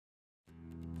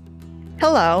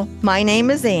Hello, my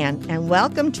name is Ann, and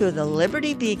welcome to the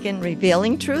Liberty Beacon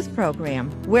Revealing Truth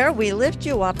program, where we lift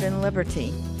you up in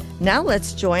liberty. Now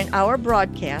let's join our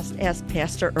broadcast as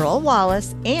Pastor Earl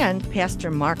Wallace and Pastor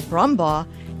Mark Brumbaugh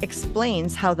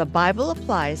explains how the Bible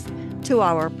applies to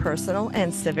our personal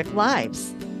and civic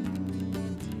lives.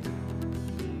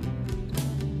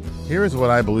 Here is what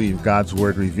I believe God's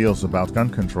Word reveals about gun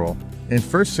control. In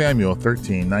 1 Samuel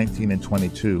 13, 19, and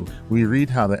 22, we read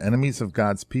how the enemies of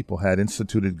God's people had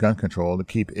instituted gun control to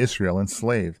keep Israel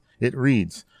enslaved. It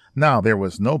reads, "Now there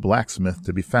was no blacksmith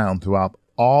to be found throughout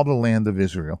all the land of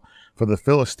Israel, for the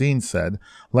Philistines said,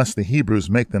 lest the Hebrews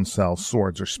make themselves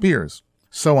swords or spears.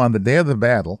 So on the day of the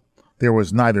battle, there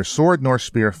was neither sword nor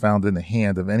spear found in the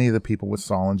hand of any of the people with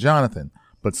Saul and Jonathan,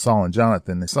 but Saul and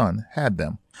Jonathan, his son, had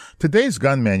them." Today's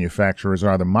gun manufacturers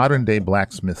are the modern-day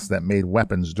blacksmiths that made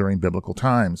weapons during biblical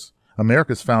times.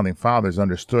 America's founding fathers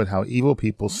understood how evil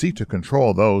people seek to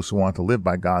control those who want to live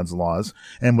by God's laws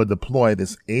and would deploy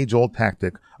this age-old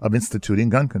tactic of instituting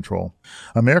gun control.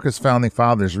 America's founding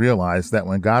fathers realized that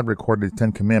when God recorded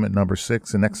Ten Commandment number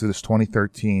 6 in Exodus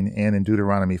 20:13 and in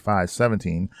Deuteronomy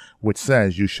 5:17, which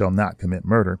says, "You shall not commit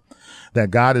murder,"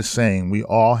 that God is saying we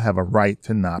all have a right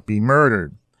to not be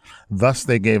murdered. Thus,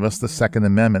 they gave us the Second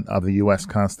Amendment of the U.S.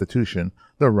 Constitution,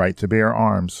 the right to bear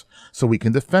arms, so we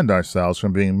can defend ourselves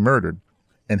from being murdered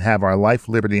and have our life,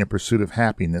 liberty, and pursuit of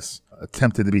happiness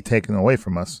attempted to be taken away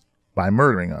from us by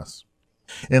murdering us.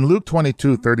 In Luke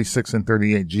 22:36 and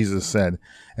 38, Jesus said,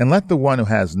 "And let the one who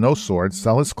has no sword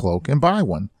sell his cloak and buy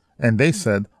one." And they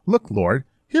said, "Look, Lord,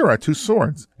 here are 2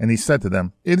 swords." And he said to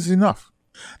them, "It is enough."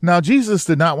 Now, Jesus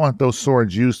did not want those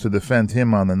swords used to defend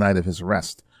him on the night of his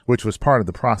arrest, which was part of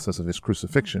the process of his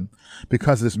crucifixion,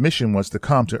 because his mission was to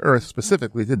come to earth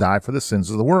specifically to die for the sins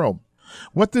of the world.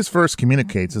 What this verse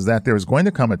communicates is that there is going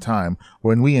to come a time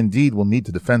when we indeed will need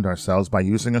to defend ourselves by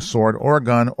using a sword or a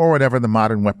gun or whatever the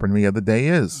modern weaponry of the day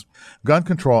is. Gun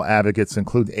control advocates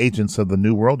include agents of the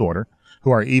New World Order,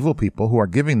 who are evil people who are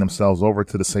giving themselves over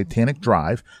to the satanic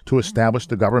drive to establish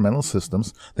the governmental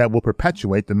systems that will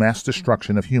perpetuate the mass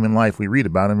destruction of human life we read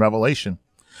about in Revelation.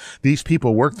 These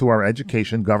people work through our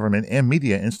education, government, and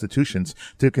media institutions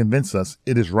to convince us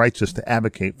it is righteous to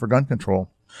advocate for gun control.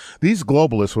 These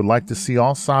globalists would like to see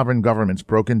all sovereign governments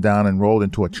broken down and rolled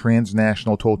into a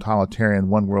transnational totalitarian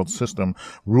one-world system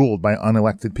ruled by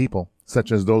unelected people,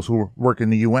 such as those who work in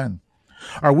the UN.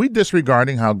 Are we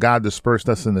disregarding how God dispersed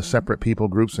us into separate people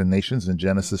groups and nations in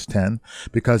Genesis 10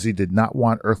 because he did not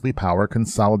want earthly power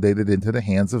consolidated into the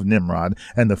hands of Nimrod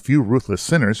and the few ruthless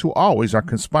sinners who always are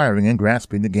conspiring and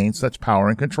grasping to gain such power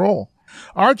and control?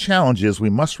 Our challenge is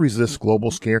we must resist global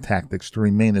scare tactics to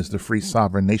remain as the free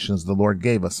sovereign nations the Lord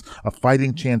gave us a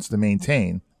fighting chance to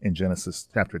maintain in Genesis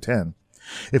chapter 10.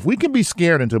 If we can be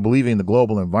scared into believing the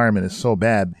global environment is so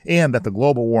bad and that the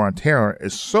global war on terror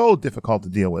is so difficult to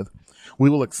deal with, we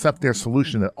will accept their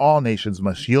solution that all nations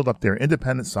must yield up their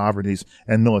independent sovereignties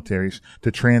and militaries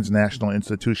to transnational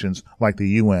institutions like the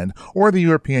UN or the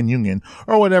European Union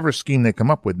or whatever scheme they come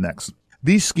up with next.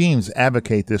 These schemes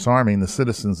advocate disarming the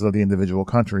citizens of the individual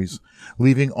countries,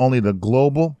 leaving only the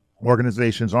global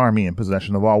organization's army in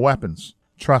possession of all weapons.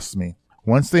 Trust me,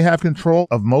 once they have control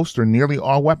of most or nearly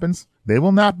all weapons, they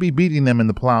will not be beating them in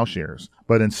the plowshares,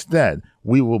 but instead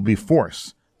we will be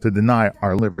forced to deny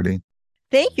our liberty.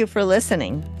 Thank you for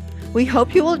listening. We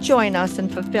hope you will join us in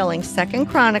fulfilling 2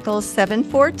 Chronicles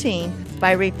 7:14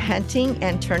 by repenting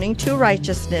and turning to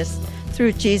righteousness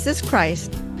through Jesus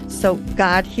Christ, so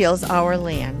God heals our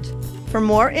land. For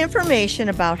more information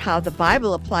about how the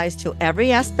Bible applies to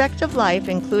every aspect of life,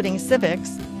 including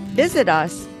civics, visit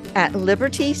us at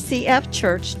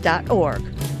libertycfchurch.org.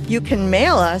 You can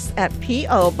mail us at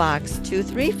P.O. Box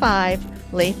 235,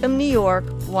 Latham, New York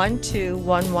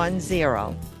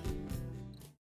 12110.